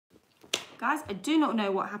Guys, I do not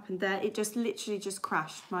know what happened there. It just literally just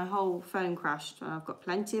crashed. My whole phone crashed. I've got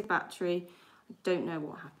plenty of battery. I don't know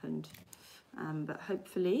what happened. But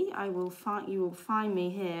hopefully you will find me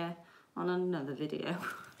here on another video.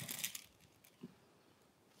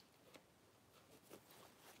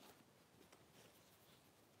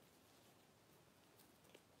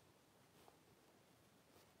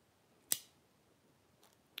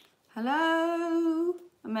 Hello.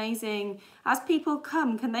 Amazing. As people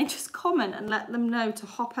come, can they just comment and let them know to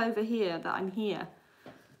hop over here that I'm here?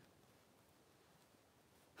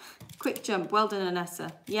 Quick jump. Well done,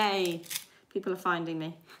 Anessa. Yay. People are finding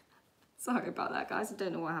me. Sorry about that, guys. I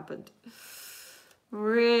don't know what happened.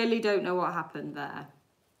 Really don't know what happened there.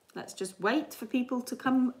 Let's just wait for people to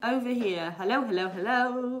come over here. Hello, hello,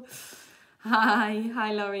 hello. Hi.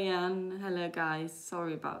 Hi, Lorianne. Hello, guys.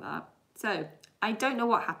 Sorry about that. So, I don't know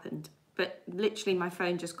what happened, but literally my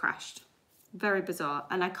phone just crashed. Very bizarre.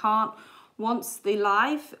 And I can't, once the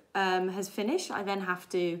live has finished, I then have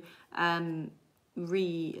to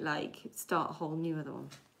start a whole new other one.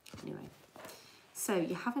 Anyway, so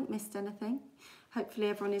you haven't missed anything. Hopefully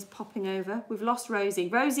everyone is popping over. We've lost Rosie.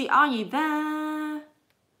 Rosie, are you there?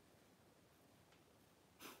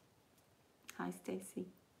 Hi, Stacey.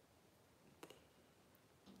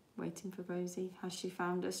 Waiting for Rosie. Has she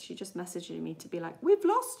found us? She just messaged me to be like, we've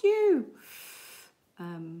lost you.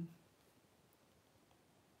 Don't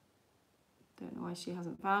know why she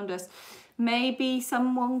hasn't found us. Maybe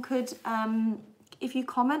someone could, if you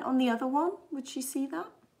comment on the other one, would she see that?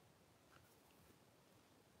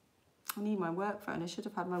 I need my work phone. I should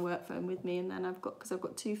have had my work phone with me, and then because I've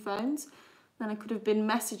got two phones, then I could have been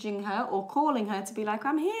messaging her or calling her to be like,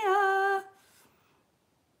 I'm here.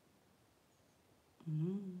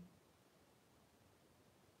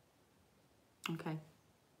 Okay.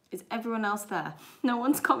 Is everyone else there? No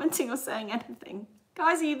one's commenting or saying anything.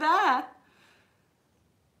 Guys, are you there?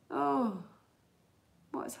 Oh,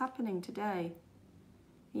 what is happening today?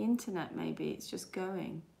 The internet, maybe. It's just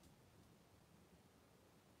going.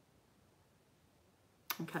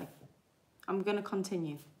 Okay. I'm going to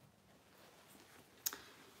continue.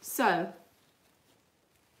 So,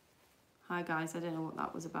 hi guys, I don't know what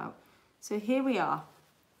that was about. So here we are.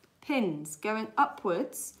 Pins going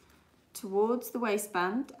upwards towards the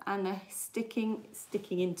waistband, and they're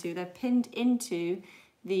they're pinned into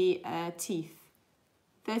the teeth.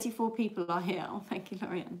 34 people are here. Oh, thank you,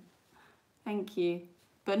 Lorianne. Thank you.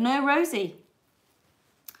 But no Rosie.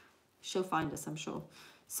 She'll find us, I'm sure.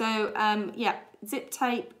 So, yeah, zip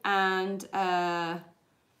tape and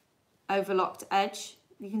overlocked edge.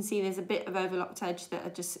 You can see there's a bit of overlocked edge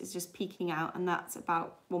that is just peeking out, and that's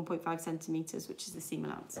about 1.5 centimeters, which is the seam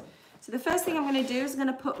allowance. So the first thing I'm going to do is I'm going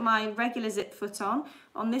to put my regular zip foot on.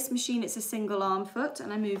 On this machine, it's a single arm foot,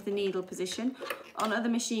 and I move the needle position. On other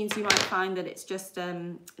machines, you might find that it's just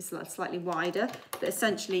it's slightly wider, but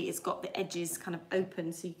essentially it's got the edges kind of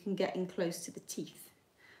open so you can get in close to the teeth.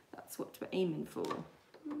 That's what we're aiming for.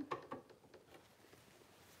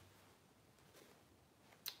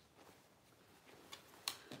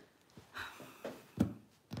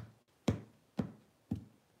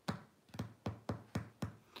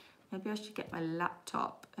 Maybe I should get my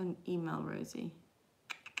laptop and email Rosie.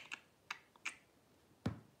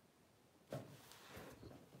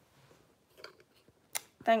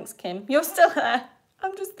 Thanks, Kim. You're still there.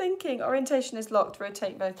 I'm just thinking. Orientation is locked.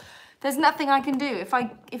 Rotate both. There's nothing I can do. If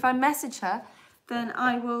I message her, then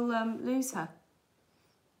I will lose her.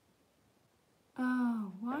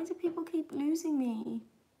 Oh, why do people keep losing me?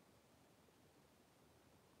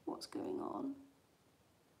 What's going on?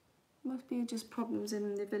 Must be just problems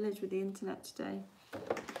in the village with the internet today.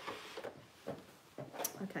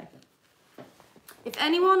 Okay. If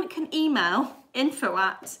anyone can email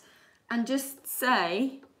info@ and just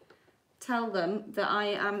tell them that I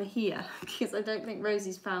am here, because I don't think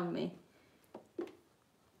Rosie's found me.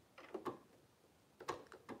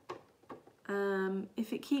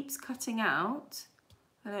 If it keeps cutting out,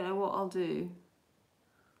 I don't know what I'll do.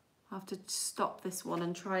 I'll have to stop this one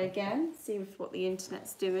and try again, see what the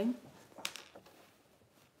internet's doing.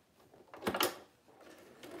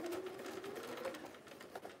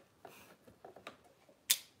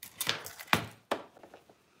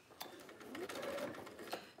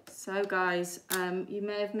 So guys, you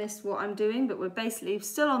may have missed what I'm doing, but we're basically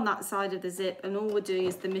still on that side of the zip, and all we're doing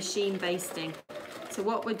is the machine basting. So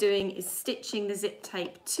what we're doing is stitching the zip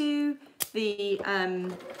tape to the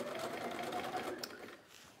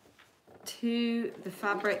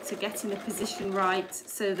fabric, to getting the position right,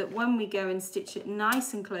 so that when we go and stitch it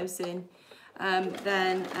nice and close in,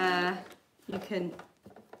 then you can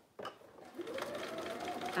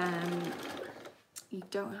you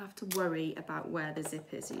don't have to worry about where the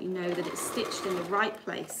zip is. You know that it's stitched in the right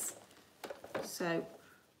place. So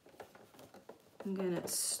I'm going to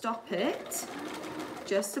stop it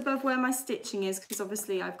just above where my stitching is, because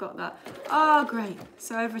obviously I've got that. Oh, great.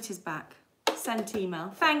 So over it is back. Sent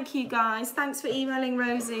email. Thank you, guys. Thanks for emailing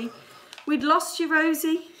Rosie. We'd lost you,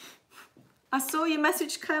 Rosie. I saw your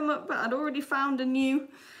message come up, but I'd already found a new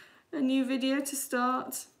video to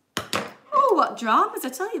start. Oh, what dramas. I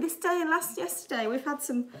tell you, this day and yesterday, we've had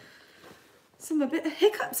some a bit of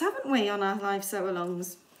hiccups, haven't we, on our live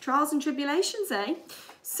sew-alongs? Trials and tribulations, eh?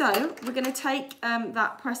 So we're going to take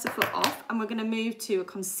that presser foot off, and we're going to move to a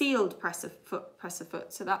concealed presser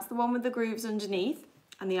foot. So that's the one with the grooves underneath.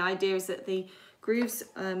 And the idea is that the grooves,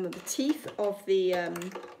 the teeth of the,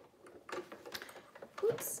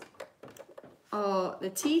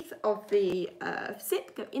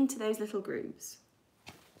 zip go into those little grooves.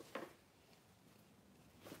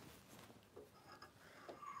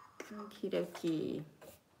 Okie dokie.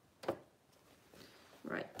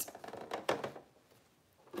 Right.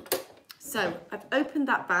 So I've opened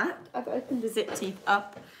that back. I've opened the zip teeth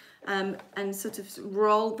up and sort of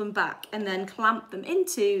rolled them back and then clamped them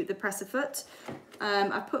into the presser foot.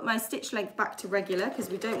 I've put my stitch length back to regular because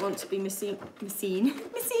we don't want to be machine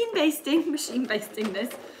basting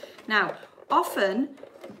this. Now, often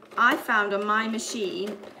I found on my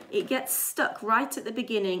machine it gets stuck right at the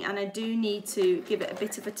beginning, and I do need to give it a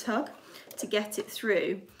bit of a tug to get it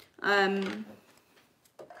through.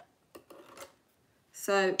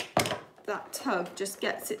 So that tug just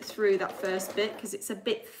gets it through that first bit because it's a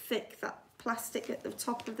bit thick, that plastic at the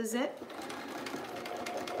top of the zip.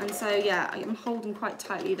 And so, yeah, I'm holding quite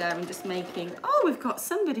tightly there and just making... Oh, we've got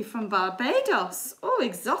somebody from Barbados. Oh,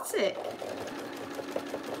 exotic.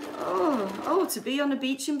 Oh, to be on a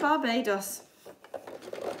beach in Barbados.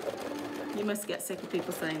 You must get sick of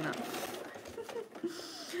people saying that.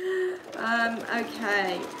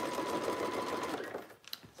 Okay.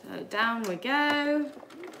 So down we go.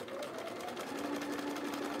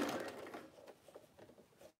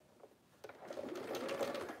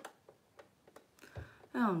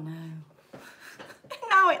 Oh no.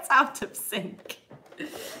 Now it's out of sync.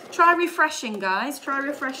 Try refreshing, guys. Try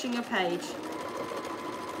refreshing your page.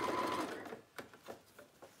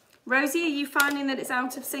 Rosie, are you finding that it's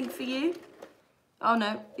out of sync for you? Oh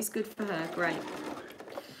no, it's good for her. Great.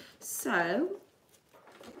 So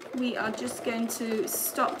we are just going to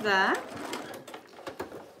stop there.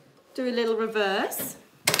 Do a little reverse.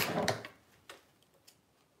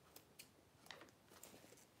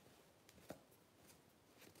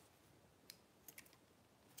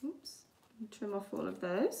 Oops, trim off all of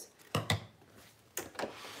those.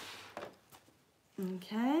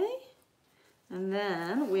 Okay, and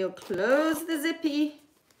then we'll close the zippy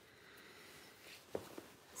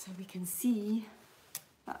so we can see.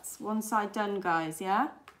 That's one side done, guys, yeah?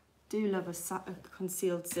 Do love a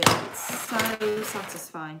concealed zip. It's so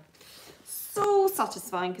satisfying. So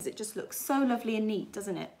satisfying because it just looks so lovely and neat,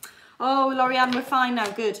 doesn't it? Oh, Lorianne, we're fine now.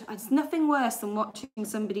 Good. It's nothing worse than watching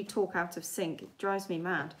somebody talk out of sync. It drives me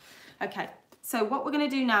mad. Okay, so what we're going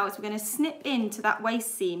to do now is we're going to snip into that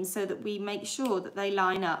waist seam so that we make sure that they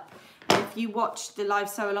line up. And if you watched the live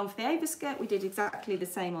sew along for the overskirt, we did exactly the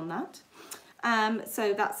same on that.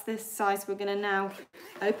 So that's this size. We're going to now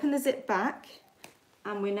open the zip back,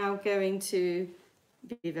 and we're now going to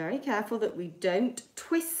be very careful that we don't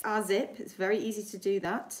twist our zip. It's very easy to do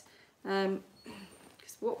that.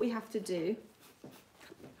 Because what we have to do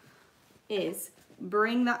is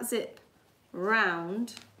bring that zip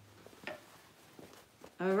around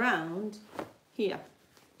here.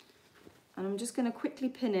 And I'm just going to quickly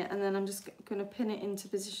pin it, and then I'm just going to pin it into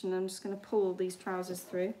position. I'm just going to pull these trousers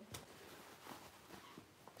through.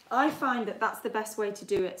 I find that that's the best way to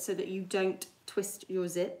do it so that you don't twist your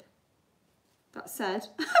zip. That said,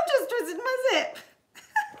 I've just twisted my zip.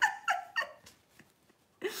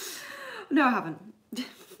 No, I haven't.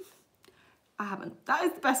 I haven't. That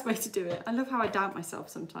is the best way to do it. I love how I doubt myself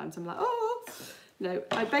sometimes. I'm like, oh. No,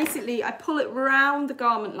 I pull it round the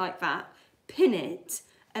garment like that, pin it,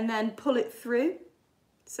 and then pull it through.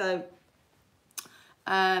 So,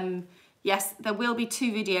 yes, there will be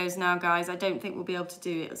 2 videos now, guys. I don't think we'll be able to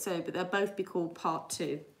do it, but they'll both be called part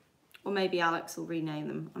 2. Or maybe Alex will rename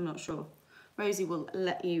them, I'm not sure. Rosie will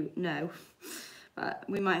let you know. But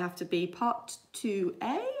we might have to be part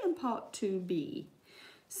 2A and part 2B.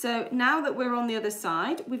 So now that we're on the other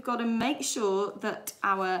side, we've got to make sure that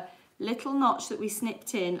our little notch that we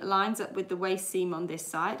snipped in lines up with the waist seam on this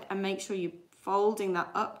side, and make sure you're folding that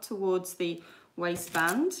up towards the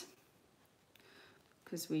waistband,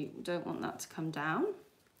 because we don't want that to come down.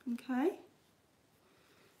 Okay,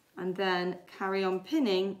 and then carry on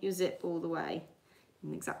pinning your zip all the way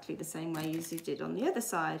in exactly the same way as you did on the other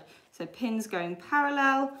side. So pins going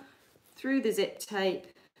parallel through the zip tape,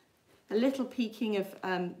 a little peeking of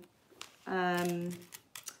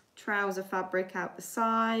trouser fabric out the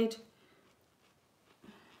side,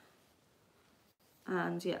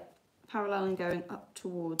 and yeah, parallel and going up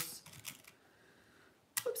towards,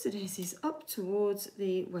 whoopsie daisies, up towards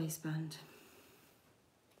the waistband.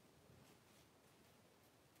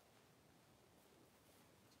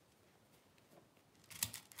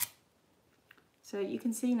 So you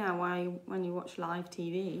can see now why, when you watch live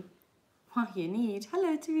TV, why you need,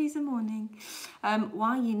 hello Teresa, morning,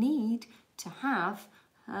 why you need to have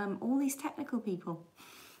all these technical people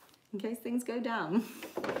in case things go down.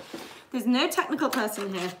 There's no technical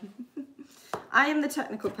person here. I am the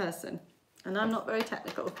technical person, and I'm not very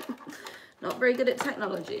technical. Not very good at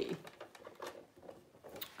technology.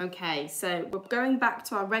 Okay, so we're going back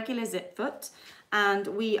to our regular zip foot, and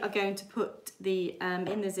we are going to put the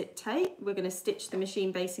in the zip tape. We're going to stitch the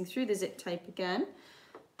machine basting through the zip tape again.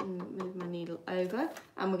 Move my needle over,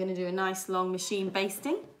 and we're going to do a nice long machine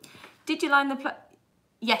basting. Did you line the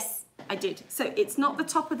Yes, I did. So it's not the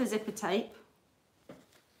top of the zipper tape.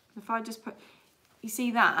 If I just put, you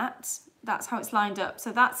see that? That's how it's lined up.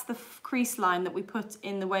 So that's the crease line that we put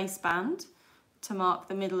in the waistband to mark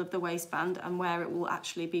the middle of the waistband and where it will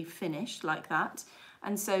actually be finished, like that.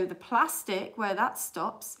 And so the plastic, where that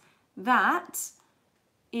stops, that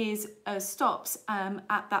is stops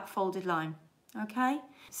at that folded line. Okay,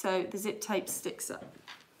 so the zip tape sticks up.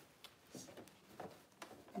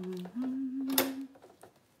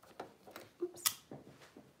 Oops.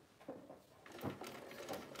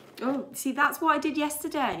 Oh, see, that's what I did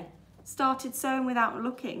yesterday. Started sewing without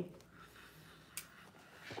looking.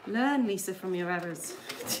 Learn, Lisa, from your errors.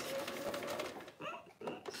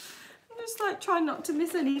 I'm just like trying not to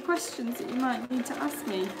miss any questions that you might need to ask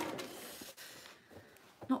me.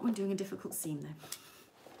 Not when doing a difficult seam, though.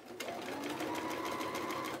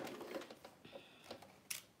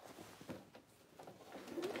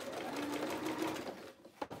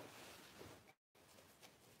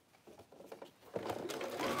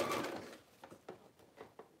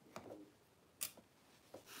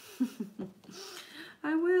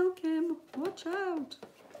 I will, Kim. Watch out.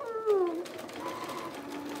 Oh.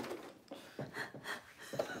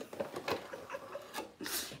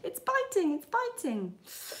 It's biting, it's biting.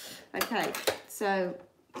 Okay, so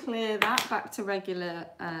clear that back to regular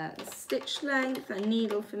stitch length. A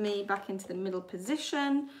needle for me back into the middle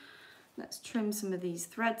position. Let's trim some of these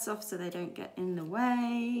threads off so they don't get in the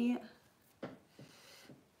way.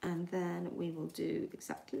 And then we will do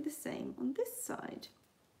exactly the same on this side.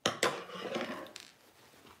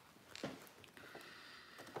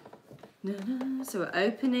 So we're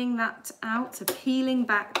opening that out, so peeling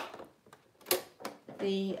back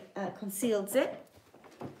the concealed zip.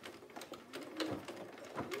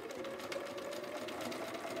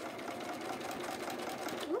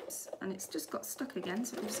 Whoops, and it's just got stuck again,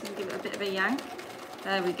 so I'm just going to give it a bit of a yank.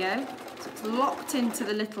 There we go. So it's locked into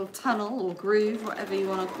the little tunnel or groove, whatever you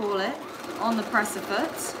want to call it, on the presser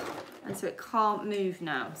foot, and so it can't move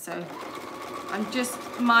now. So I'm just,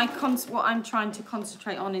 what I'm trying to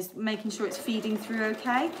concentrate on is making sure it's feeding through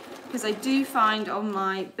okay, because I do find on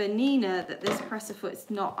my Bernina that this presser foot is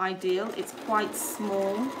not ideal. It's quite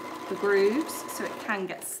small, the grooves, so it can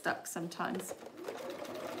get stuck sometimes.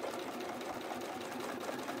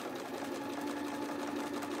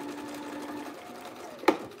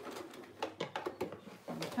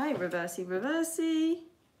 Okay, reversey, reversey.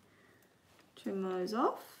 Trim those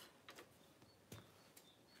off.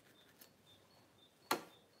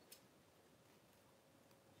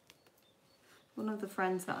 One of the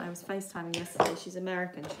friends that I was FaceTiming yesterday, she's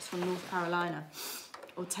American, she's from North Carolina,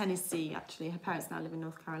 or Tennessee actually, her parents now live in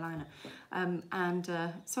North Carolina.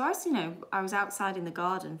 So I was outside in the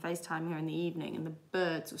garden FaceTiming her in the evening, and the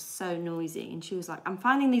birds were so noisy, and she was like, I'm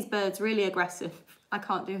finding these birds really aggressive. I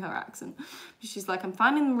can't do her accent. She's like, I'm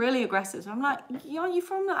finding them really aggressive. And I'm like, aren't you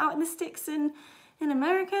from out in the sticks in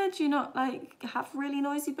America? Do you not like have really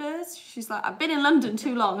noisy birds? She's like, I've been in London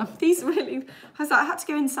too long. These really, I was like, I had to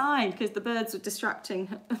go inside because the birds were distracting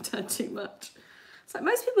her too much. It's like,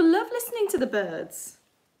 most people love listening to the birds.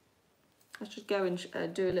 I should go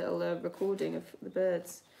and do a little recording of the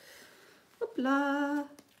birds. Hoopla.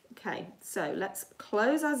 Okay, so let's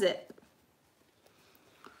close our zip.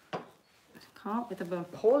 Can't with a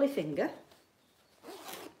poorly finger.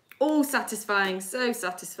 All satisfying, so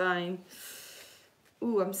satisfying.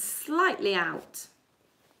 Ooh, I'm slightly out.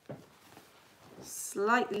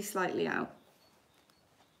 Slightly out.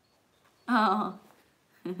 Ah.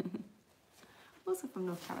 Also from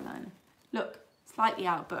North Carolina. Look, slightly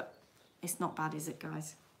out, but it's not bad, is it,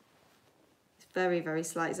 guys? It's very, very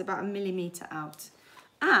slight. It's about 1 millimetre out.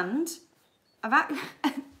 And I've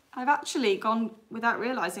actually gone, without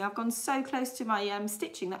realising, I've gone so close to my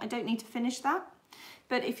stitching that I don't need to finish that.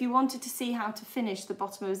 But if you wanted to see how to finish the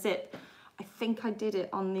bottom of a zip, I think I did it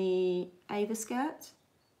on the Ava skirt,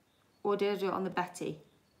 or did I do it on the Betty?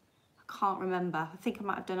 I can't remember. I think I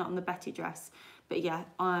might have done it on the Betty dress. But yeah,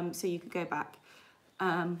 so you could go back.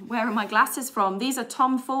 Where are my glasses from? These are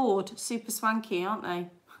Tom Ford, super swanky, aren't they?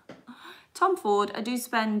 Tom Ford, I do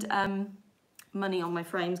spend money on my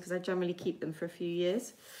frames because I generally keep them for a few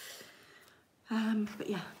years. But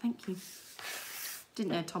yeah, thank you.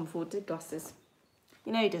 Didn't know Tom Ford did glasses.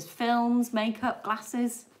 You know, he does films, makeup,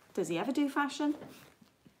 glasses. Does he ever do fashion?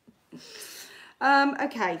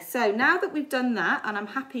 Okay, so now that we've done that, and I'm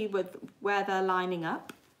happy with where they're lining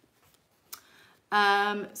up.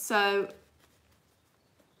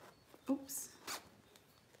 Oops.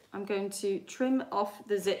 I'm going to trim off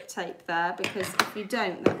the zip tape there, because if you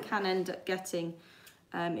don't, that can end up getting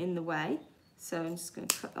in the way. So I'm just going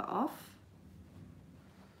to cut that off.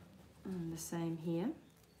 And the same here.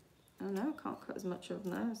 Oh no, I can't cut as much of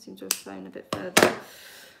them there. I seem to have sewn a bit further.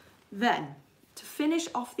 Then, to finish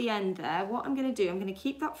off the end there, what I'm going to do, I'm going to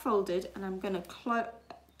keep that folded and I'm going to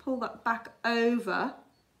pull that back over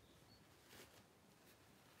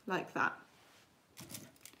like that.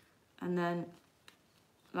 And then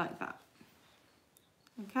like that.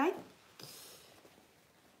 Okay?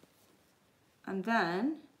 And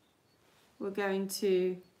then we're going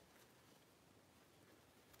to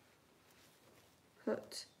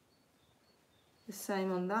put the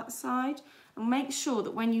same on that side, and make sure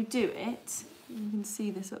that when you do it, you can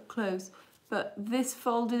see this up close, but this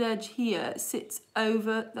folded edge here sits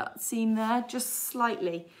over that seam there just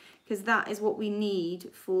slightly, because that is what we need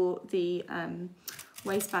for the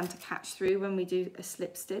waistband to catch through when we do a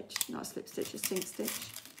slip stitch. Not a slip stitch, a sink stitch.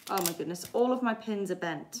 Oh my goodness, all of my pins are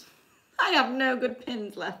bent. I have no good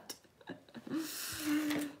pins left.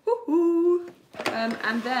 Woohoo!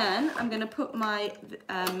 And then I'm going to put my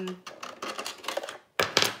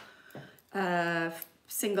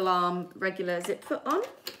single arm regular zip foot on.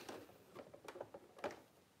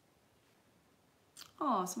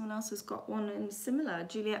 Oh, someone else has got one in similar,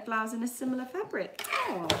 Juliet blouse in a similar fabric.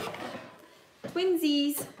 Oh,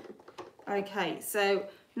 twinsies. Okay, so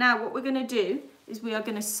now what we're going to do is we are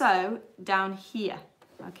going to sew down here.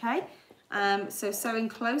 Okay, so sewing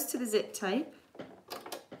close to the zip tape.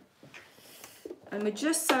 And we're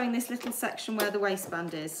just sewing this little section where the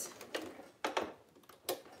waistband is.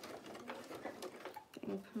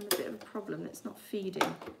 Getting a bit of a problem, it's not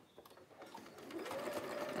feeding.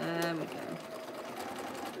 There we go.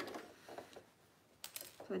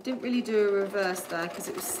 So I didn't really do a reverse there because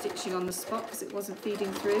it was stitching on the spot because it wasn't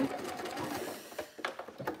feeding through.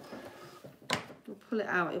 We'll pull it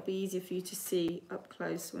out, it'll be easier for you to see up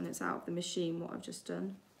close when it's out of the machine what I've just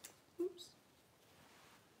done. Oops.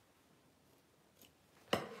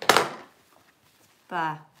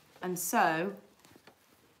 There, and so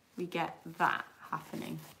we get that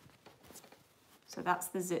happening. So that's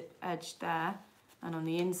the zip edge there, and on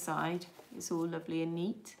the inside it's all lovely and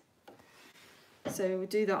neat. So we'll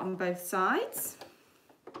do that on both sides.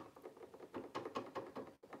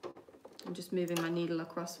 I'm just moving my needle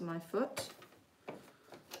across my foot.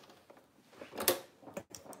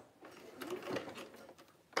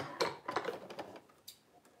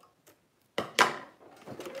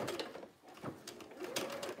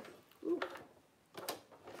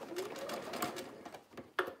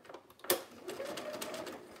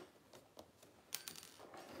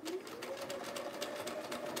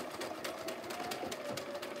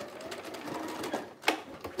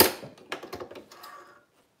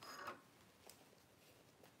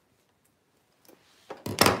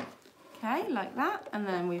 Okay, like that, and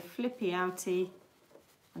then we flippy outy,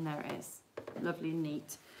 and there it is, lovely and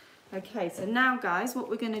neat. Okay, so now guys, what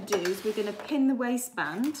we're going to do is we're going to pin the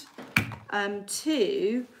waistband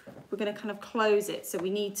we're going to kind of close it, so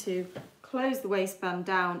we need to close the waistband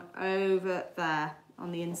down over there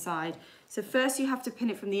on the inside. So first you have to pin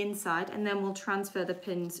it from the inside, and then we'll transfer the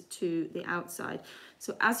pins to the outside.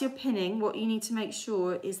 So as you're pinning, what you need to make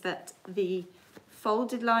sure is that the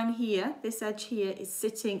folded line here, this edge here, is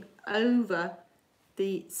sitting over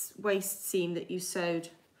the waist seam that you sewed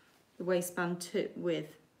the waistband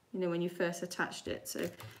with, you know, when you first attached it. So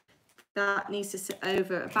that needs to sit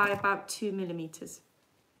over by about 2 millimeters.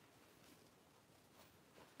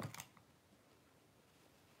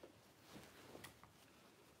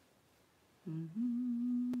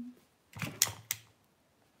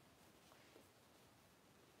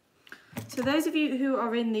 So for those of you who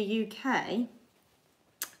are in the UK,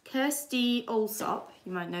 Kirsty Allsop,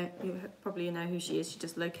 you probably know who she is. She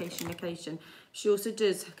does Location. She also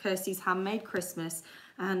does Kirsty's Handmade Christmas,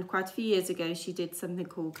 and quite a few years ago she did something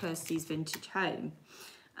called Kirsty's Vintage Home.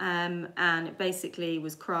 And it basically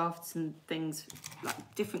was crafts and things,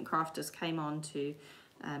 like different crafters came on to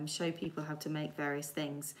show people how to make various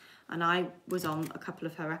things. And I was on a couple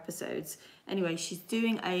of her episodes. Anyway, she's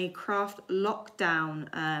doing a craft lockdown,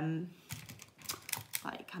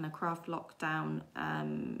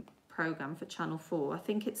 program for Channel 4. I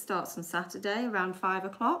think it starts on Saturday around 5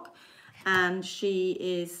 o'clock. And she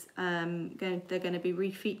is they're going to be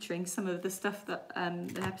refeaturing some of the stuff that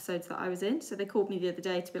the episodes that I was in. So they called me the other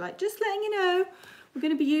day to be like, just letting you know, we're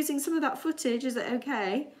going to be using some of that footage. Is it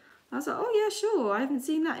okay? I was like, oh yeah, sure. I haven't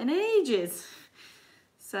seen that in ages.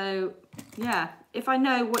 So yeah, if I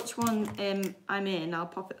know which one I'm in, I'll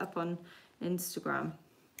pop it up on Instagram.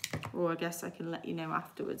 Or I guess I can let you know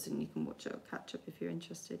afterwards and you can watch it or catch up if you're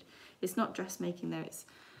interested. It's not dressmaking though,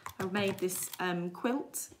 I made this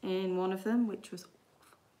quilt in one of them, which was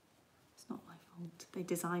awful. It's not my fault. They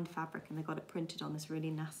designed fabric and they got it printed on this really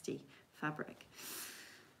nasty fabric.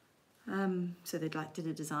 So they did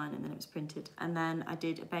a design and then it was printed. And then I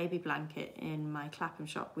did a baby blanket in my Clapham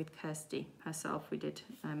shop with Kirsty herself. We did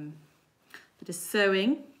a bit of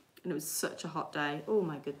sewing and it was such a hot day. Oh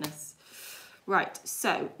my goodness. Right,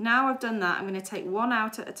 so now I've done that, I'm going to take one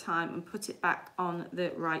out at a time and put it back on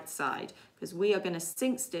the right side because we are going to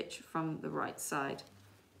sink stitch from the right side.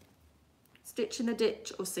 Stitch in the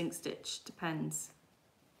ditch or sink stitch, depends.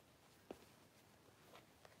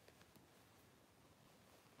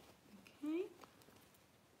 Okay.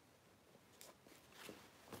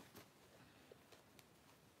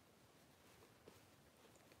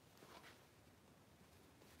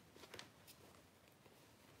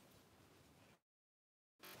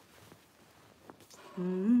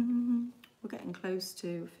 We're getting close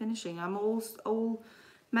to finishing. I'm all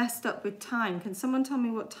messed up with time. Can someone tell me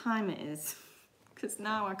what time it is? Because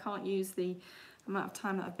now I can't use the amount of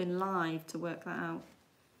time that I've been live to work that out.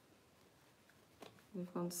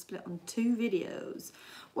 We've gone split on 2 videos.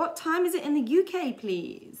 What time is it in the UK,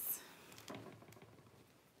 please?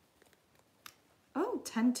 Oh,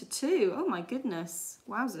 10 to 2. Oh my goodness.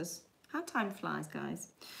 Wowzers. How time flies, guys.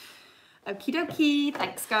 Okie dokie,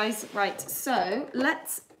 thanks guys. Right, so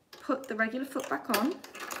let's put the regular foot back on.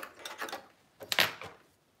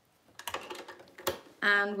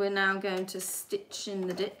 And we're now going to stitch in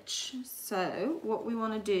the ditch. So what we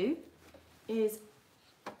want to do is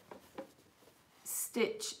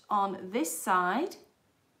stitch on this side,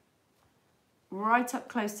 right up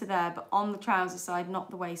close to there, but on the trouser side,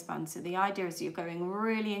 not the waistband. So the idea is you're going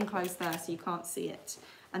really in close there so you can't see it.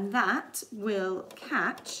 And that will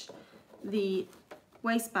catch the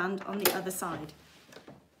waistband on the other side.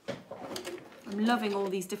 I'm loving all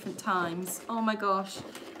these different times. Oh my gosh.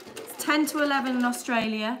 It's 10 to 11 in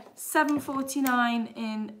Australia, 7:49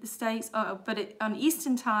 in the States, but on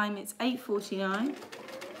Eastern time it's 8:49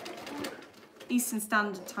 Eastern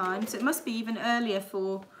Standard Time, so it must be even earlier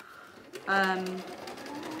for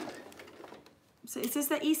so it says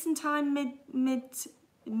that Eastern time mid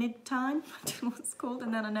time, I don't know what it's called,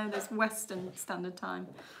 and then I know there's Western Standard Time.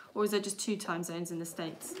 Or is there just 2 time zones in the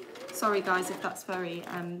States? Sorry guys if that's very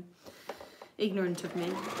ignorant of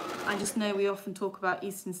me. I just know we often talk about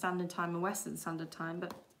Eastern Standard Time and Western Standard Time,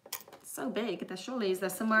 but it's so big. Is there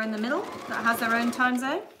somewhere in the middle that has their own time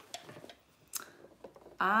zone?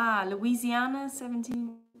 Ah, Louisiana,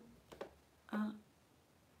 17.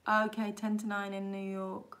 Okay, 10 to 9 in New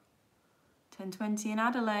York. 10:20 in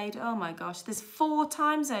Adelaide. Oh my gosh, there's 4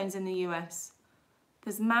 time zones in the US.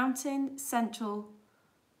 There's Mountain, Central.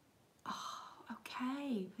 Oh,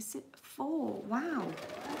 okay. Is it 4? Wow.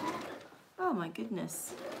 Oh my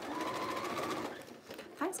goodness.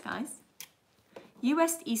 Thanks, guys.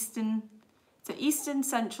 US Eastern, so Eastern,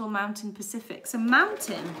 Central, Mountain, Pacific. So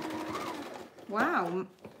Mountain. Wow.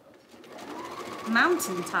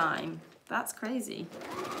 Mountain time. That's crazy.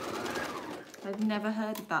 I've never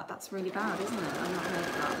heard of that. That's really bad, isn't it? I've not heard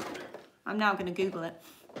of that. I'm now going to Google it.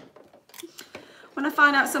 When I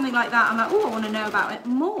find out something like that, I'm like, oh, I want to know about it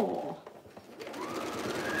more.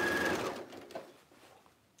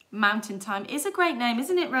 Mountain time is a great name,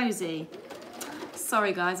 isn't it, Rosie?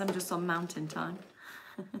 Sorry, guys, I'm just on mountain time.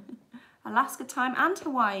 Alaska time and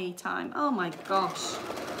Hawaii time. Oh, my gosh.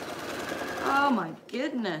 Oh, my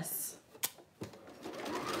goodness.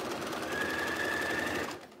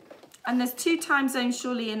 And there's 2 time zones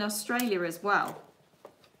surely in Australia as well,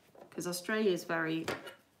 because Australia is very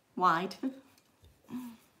wide.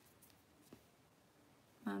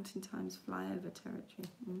 Mountain times flyover territory.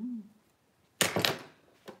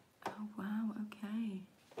 Oh, wow, okay.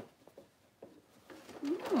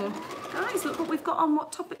 Ooh. Guys, look what we've got on,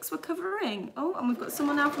 what topics we're covering. Oh, and we've got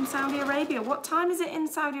someone now from Saudi Arabia. What time is it in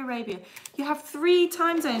Saudi Arabia? You have 3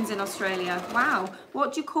 time zones in Australia. Wow.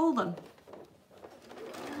 What do you call them?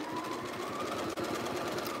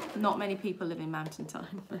 Not many people live in mountain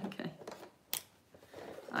time. Okay.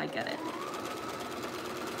 I get it.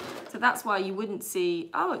 So that's why you wouldn't see,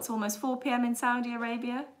 oh, it's almost 4 p.m. in Saudi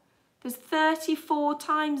Arabia. There's 34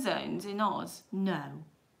 time zones in Oz. No.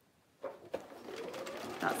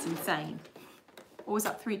 That's insane. Or was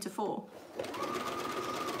that 3 to 4?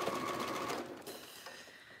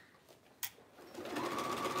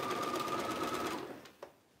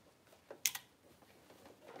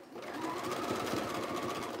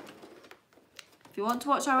 If you want to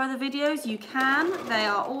watch our other videos, you can. They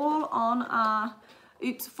are all on our,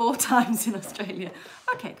 oops, 4 times in Australia.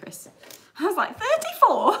 Okay, Chris. I was like,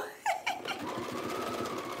 34?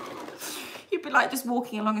 You'd be like just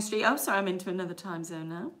walking along a street. Oh, sorry, I'm into another time zone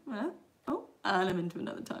now. Oh, and I'm into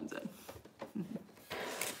another time zone.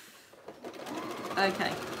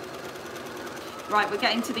 Okay. Right, we're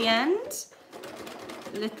getting to the end.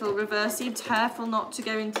 Little reversey. Careful not to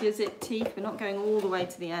go into your zip teeth. We're not going all the way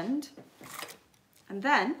to the end. And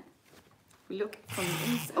then we look from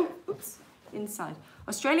the inside. Oh, oops. Inside.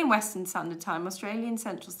 Australian Western Standard Time, Australian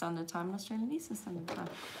Central Standard Time, and Australian Eastern Standard Time.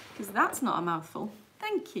 Because that's not a mouthful.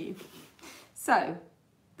 Thank you. So,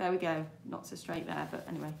 there we go. Not so straight there, but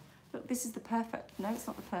anyway. Look, this is the perfect. No, it's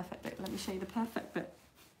not the perfect bit. Let me show you the perfect bit.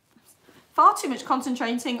 Far too much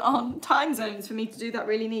concentrating on time zones for me to do that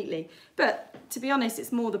really neatly. But to be honest,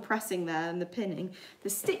 it's more the pressing there and the pinning.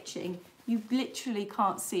 The stitching, you literally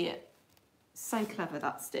can't see it. So clever,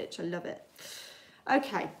 that stitch. I love it.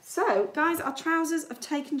 Okay, so guys, our trousers have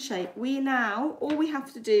taken shape. All we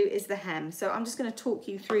have to do is the hem. So I'm just going to talk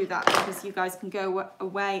you through that because you guys can go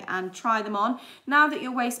away and try them on. Now that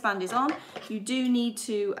your waistband is on, you do need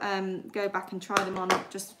to go back and try them on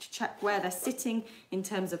just to check where they're sitting in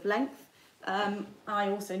terms of length. I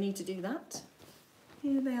also need to do that.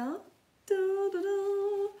 Here they are. Da, da,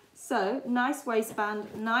 da. So nice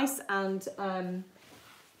waistband, nice and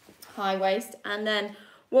high waist, and then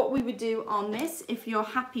what we would do on this, if you're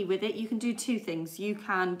happy with it, you can do 2 things. You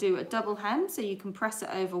can do a double hem, so you can press it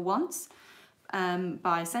over once by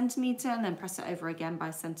 1 centimetre and then press it over again by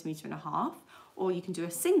 1.5 centimetres. Or you can do a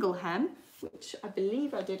single hem, which I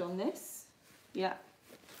believe I did on this. Yeah.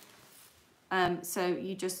 So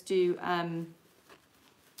you just do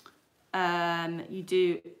you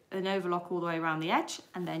do an overlock all the way around the edge,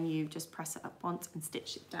 and then you just press it up once and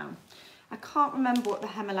stitch it down. I can't remember what the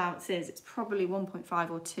hem allowance is. It's probably 1.5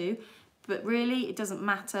 or 2, but really it doesn't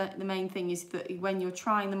matter. The main thing is that when you're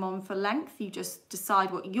trying them on for length, you just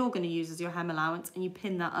decide what you're going to use as your hem allowance and you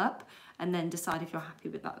pin that up and then decide if you're happy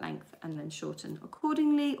with that length and then shorten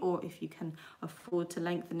accordingly, or if you can afford to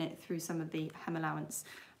lengthen it through some of the hem allowance,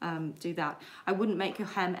 do that. I wouldn't make your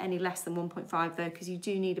hem any less than 1.5 though, because you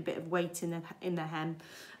do need a bit of weight in the hem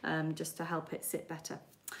just to help it sit better.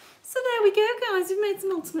 So there we go, guys, we've made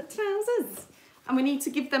some ultimate trousers. And we need to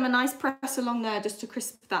give them a nice press along there just to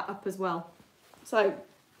crisp that up as well. So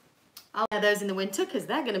I'll wear those in the winter because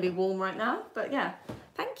they're going to be warm right now. But yeah,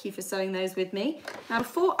 thank you for sewing those with me. Now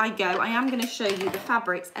before I go, I am going to show you the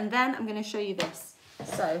fabrics and then I'm going to show you this.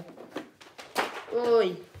 So,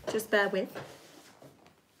 oi, just bear with.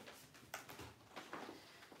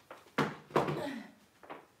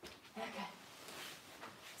 Okay.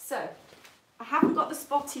 So, I haven't got the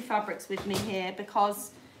spotty fabrics with me here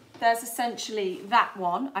because there's essentially that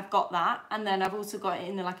one, I've got that, and then I've also got it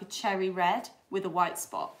in like a cherry red with a white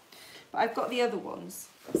spot. But I've got the other ones.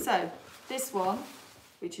 So this one,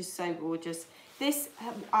 which is so gorgeous. This,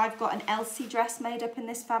 I've got an Elsie dress made up in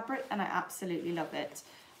this fabric and I absolutely love it.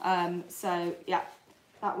 So yeah,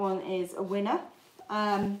 that one is a winner.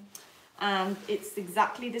 And it's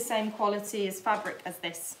exactly the same quality as fabric as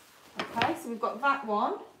this. Okay, so we've got that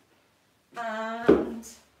one. And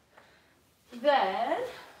then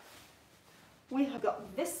we have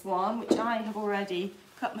got this one, which I have already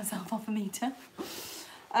cut myself off a metre,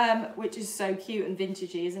 which is so cute and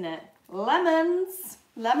vintagey, isn't it? Lemons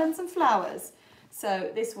and flowers. So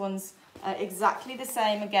this one's exactly the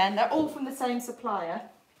same again. They're all from the same supplier.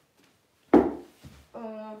 And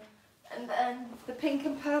then the pink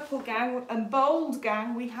and purple gang and bold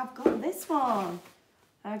gang, we have got this one.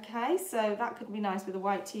 Okay, so that could be nice with a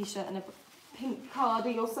white t-shirt and a pink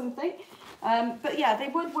cardi or something. But yeah, they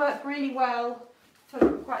would work really well for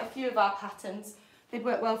quite a few of our patterns. They'd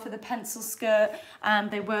work well for the pencil skirt,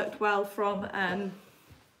 and they worked well from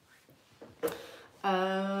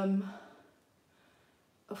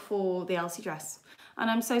for the Elsie dress. And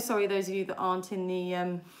I'm so sorry those of you that aren't in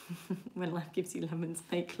the when life gives you lemons,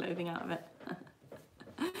 make clothing out of it.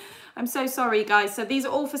 I'm so sorry, guys. So these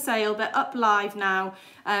are all for sale. They're up live now.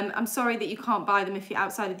 I'm sorry that you can't buy them if you're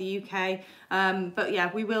outside of the UK. But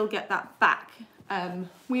yeah, we will get that back.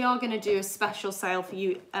 We are going to do a special sale for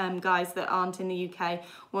you guys that aren't in the UK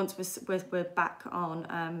once we're back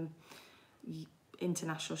on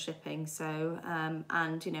international shipping. So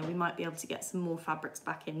and you know, we might be able to get some more fabrics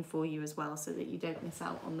back in for you as well, so that you don't miss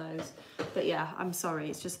out on those. But yeah, I'm sorry,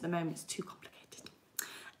 it's just at the moment it's too complicated.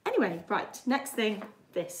 Anyway, right, next thing,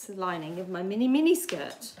 this lining of my mini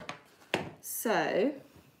skirt. So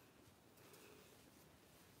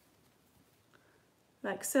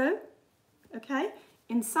like so, okay,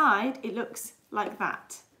 inside it looks like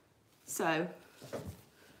that. So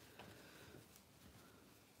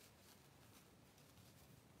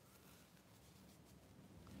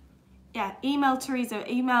yeah, email Teresa,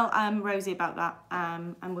 email Rosie about that,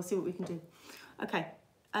 and we'll see what we can do. Okay,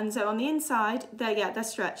 and so on the inside, they're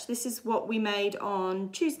stretched. This is what we made on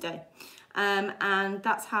Tuesday, and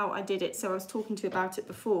that's how I did it. So I was talking to you about it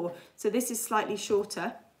before. So this is slightly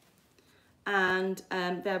shorter, and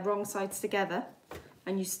they're wrong sides together,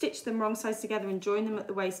 and you stitch them wrong sides together and join them at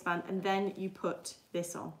the waistband, and then you put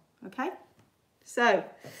this on, okay? So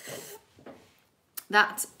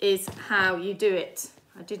that is how you do it.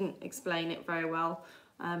 I didn't explain it very well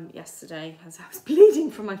yesterday as I was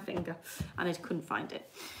bleeding from my finger and I couldn't find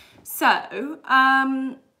it. So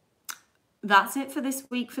that's it for this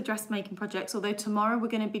week for dressmaking projects, although tomorrow we're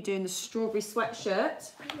going to be doing the strawberry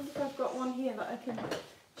sweatshirt. I wonder if I've got one here that I can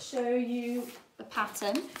show you the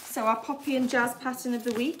pattern. So our Poppy and Jazz pattern of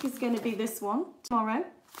the week is going to be this one tomorrow.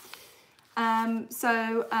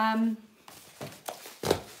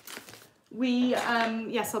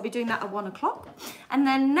 Yes, I'll be doing that at 1 o'clock. And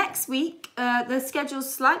then next week, the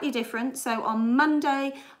schedule's slightly different. So on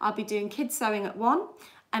Monday, I'll be doing kids sewing at 1.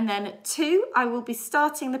 And then at 2, I will be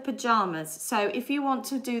starting the pyjamas. So if you want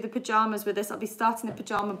to do the pyjamas with us, I'll be starting the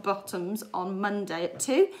pyjama bottoms on Monday at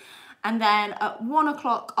 2. And then at 1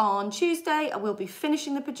 o'clock on Tuesday, I will be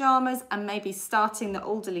finishing the pyjamas and maybe starting the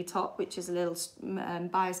elderly top, which is a little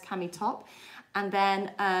bias cami top. And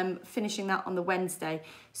then finishing that on the Wednesday.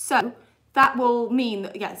 So that will mean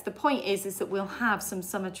that, yes, the point is that we'll have some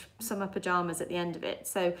summer pyjamas at the end of it.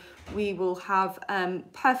 So we will have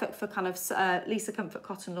perfect for kind of Lisa Comfort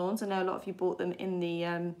cotton lawns. I know a lot of you bought them in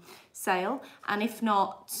the sale. And if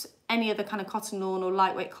not, any other kind of cotton lawn or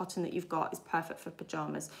lightweight cotton that you've got is perfect for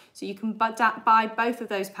pyjamas. So you can buy both of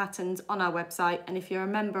those patterns on our website. And if you're a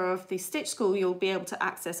member of the Stitch School, you'll be able to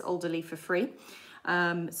access Alderley for free.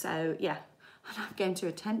 So yeah. And I'm going to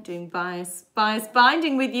attempt doing bias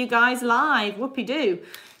binding with you guys live. Whoopie-doo.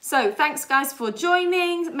 So thanks, guys, for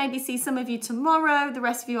joining. Maybe see some of you tomorrow. The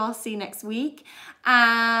rest of you I'll see next week.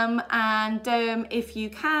 If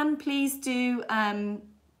you can, please do buy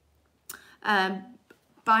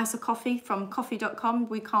us a coffee from coffee.com.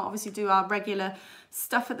 We can't obviously do our regular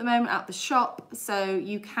stuff at the moment at the shop. So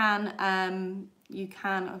you can...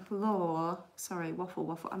 sorry,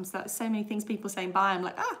 waffle. So many things people saying bye. I'm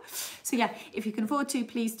like, ah. So yeah, if you can afford to,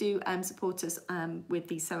 please do support us with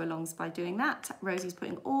these sew-alongs by doing that. Rosie's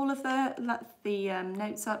putting all of the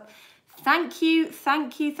notes up. Thank you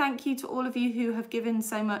to all of you who have given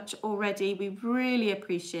so much already. We really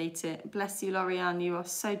appreciate it. Bless you, Lorianne. You are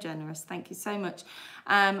so generous. Thank you so much.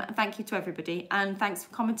 Thank you to everybody. And thanks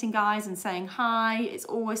for commenting, guys, and saying hi. It's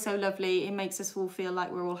always so lovely. It makes us all feel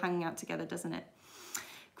like we're all hanging out together, doesn't it?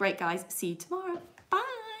 Great, guys. See you tomorrow.